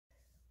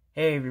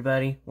Hey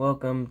everybody,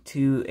 welcome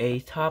to a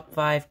top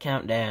 5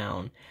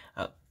 countdown.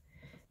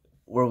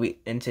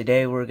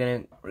 Today we're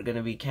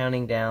gonna be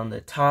counting down the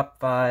top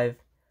 5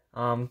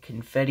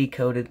 confetti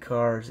coated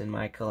cars in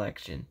my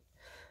collection.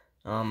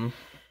 I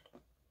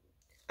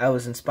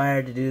was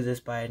inspired to do this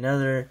by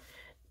another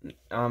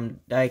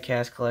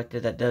diecast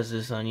collector that does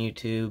this on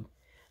YouTube.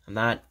 I'm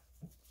not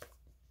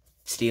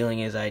stealing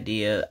his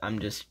idea, I'm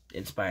just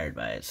inspired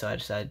by it, so I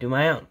decided to do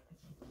my own.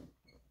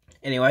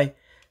 Anyway,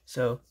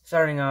 so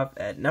starting off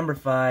at number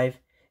 5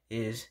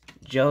 is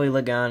Joey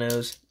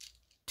Logano's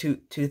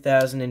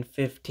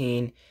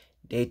 2015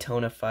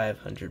 Daytona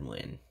 500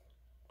 win.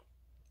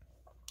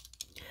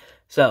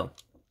 So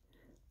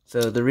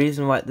the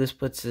reason why this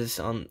puts this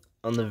on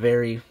the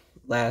very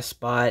last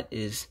spot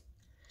is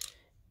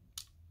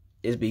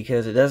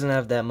because it doesn't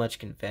have that much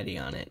confetti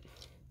on it.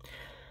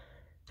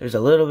 There's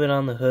a little bit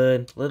on the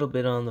hood, a little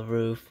bit on the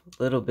roof,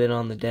 a little bit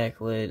on the deck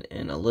lid,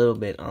 and a little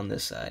bit on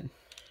this side.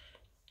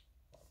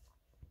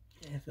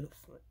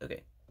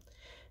 Okay.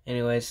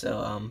 Anyway,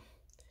 so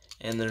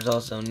and there's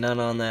also none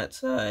on that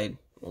side.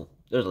 Well,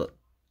 there's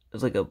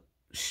like a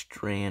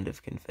strand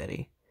of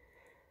confetti.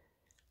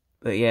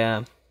 But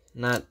yeah,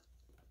 not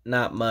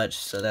much,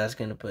 so that's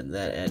gonna put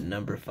that at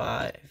number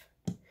 5.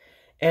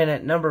 And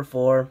at number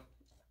 4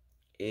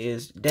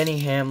 is Denny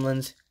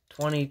Hamlin's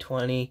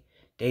 2020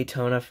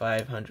 Daytona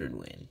 500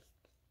 win.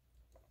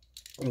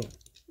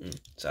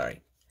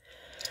 Sorry.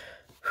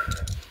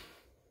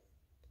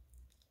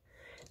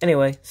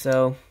 Anyway,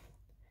 so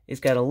it's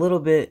got a little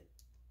bit,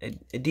 a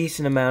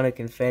decent amount of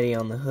confetti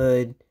on the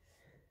hood,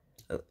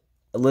 a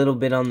little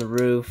bit on the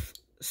roof,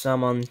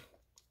 some on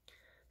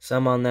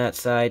that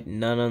side,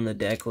 none on the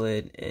deck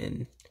lid,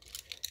 and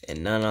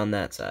none on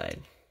that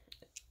side.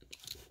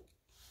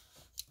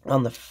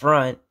 On the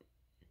front,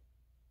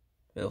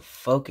 it'll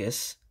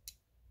focus.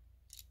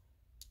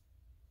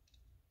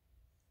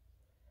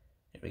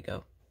 There we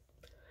go.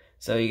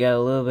 So you got a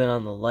little bit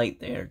on the light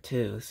there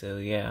too, so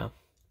yeah.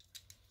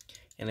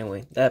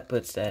 Anyway, that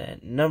puts that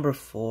at number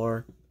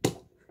 4.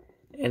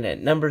 And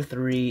at number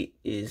 3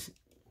 is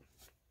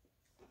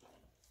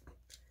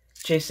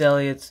Chase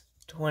Elliott's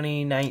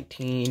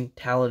 2019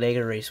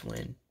 Talladega race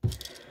win.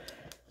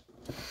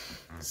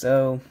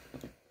 So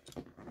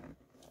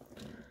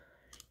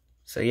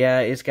yeah,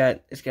 it's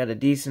got a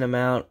decent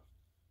amount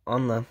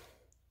on the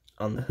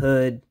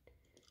hood,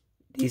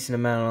 decent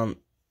amount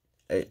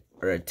on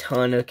or a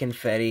ton of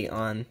confetti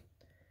on.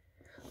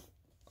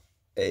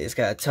 It's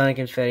got a ton of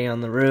confetti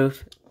on the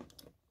roof,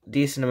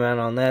 decent amount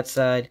on that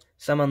side,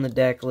 some on the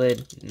deck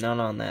lid,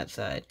 none on that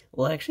side.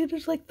 Well, actually,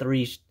 there's like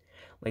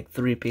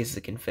three pieces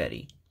of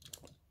confetti.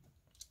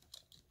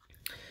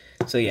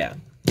 So yeah.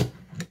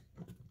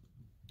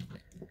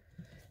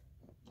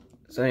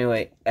 So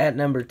anyway, at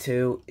number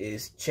 2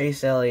 is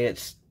Chase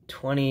Elliott's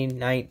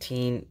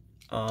 2019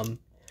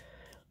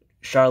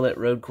 Charlotte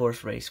Road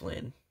Course race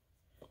win.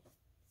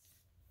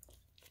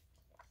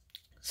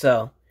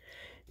 So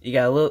you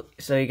got a little.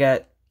 So you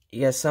got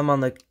some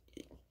on the.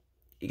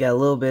 You got a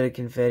little bit of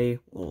confetti.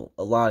 Well,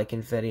 a lot of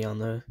confetti on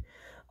the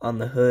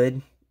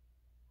hood.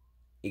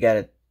 You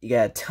got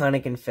a ton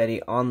of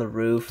confetti on the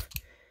roof.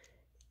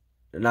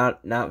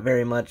 Not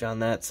very much on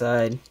that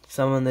side.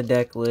 Some on the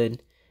deck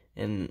lid,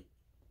 and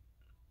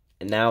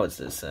now it's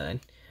this side.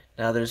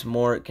 Now there's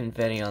more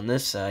confetti on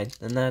this side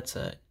than that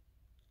side.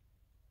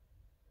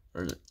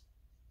 Or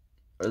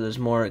there's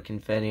more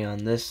confetti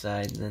on this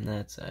side than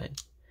that side.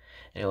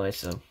 Anyway,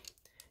 so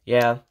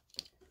yeah,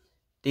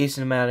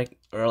 decent amount of,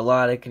 or a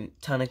lot of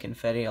ton of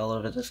confetti all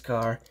over this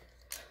car.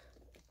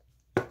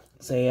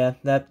 So yeah,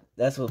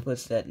 that's what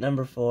puts it at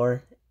number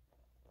 4,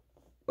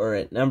 or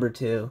at number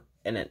 2,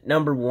 and at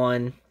number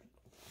 1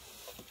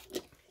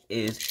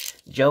 is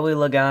Joey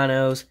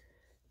Logano's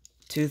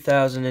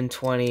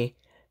 2020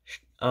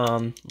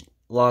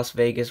 Las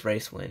Vegas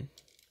race win.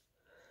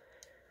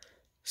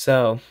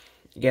 So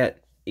you got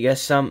a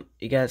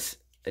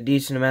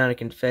decent amount of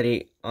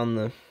confetti on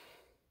the.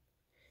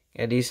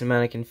 Got a decent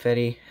amount of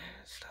confetti.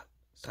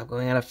 Stop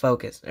going out of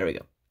focus. There we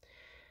go.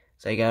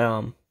 So you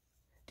got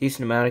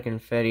decent amount of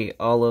confetti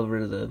all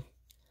over the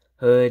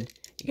hood.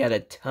 You got a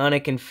ton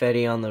of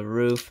confetti on the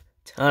roof.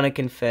 Ton of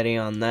confetti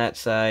on that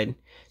side.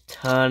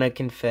 Ton of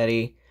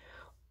confetti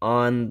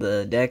on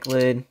the deck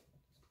lid.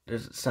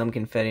 There's some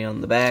confetti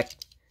on the back,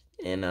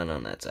 and none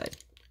on that side.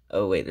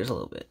 Oh wait, there's a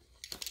little bit.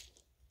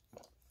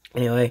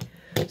 Anyway,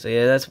 so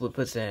yeah, that's what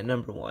puts it at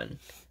number 1.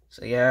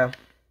 So yeah.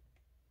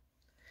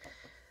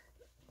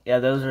 Yeah,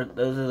 those are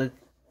the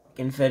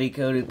confetti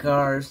coated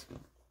cars.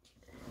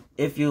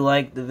 If you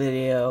liked the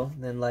video,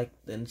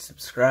 then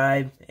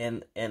subscribe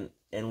and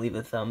leave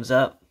a thumbs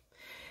up.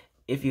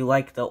 If you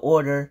like the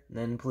order,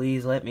 then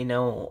please let me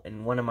know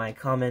in one of my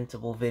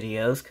commentable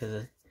videos,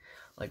 cause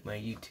like my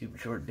YouTube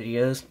short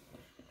videos.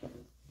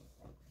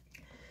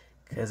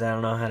 Cause I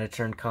don't know how to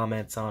turn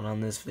comments on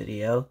this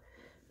video.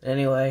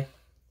 Anyway,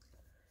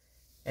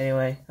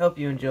 hope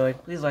you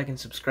enjoyed. Please like and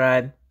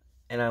subscribe,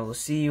 and I will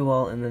see you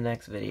all in the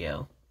next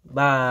video.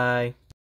 Bye.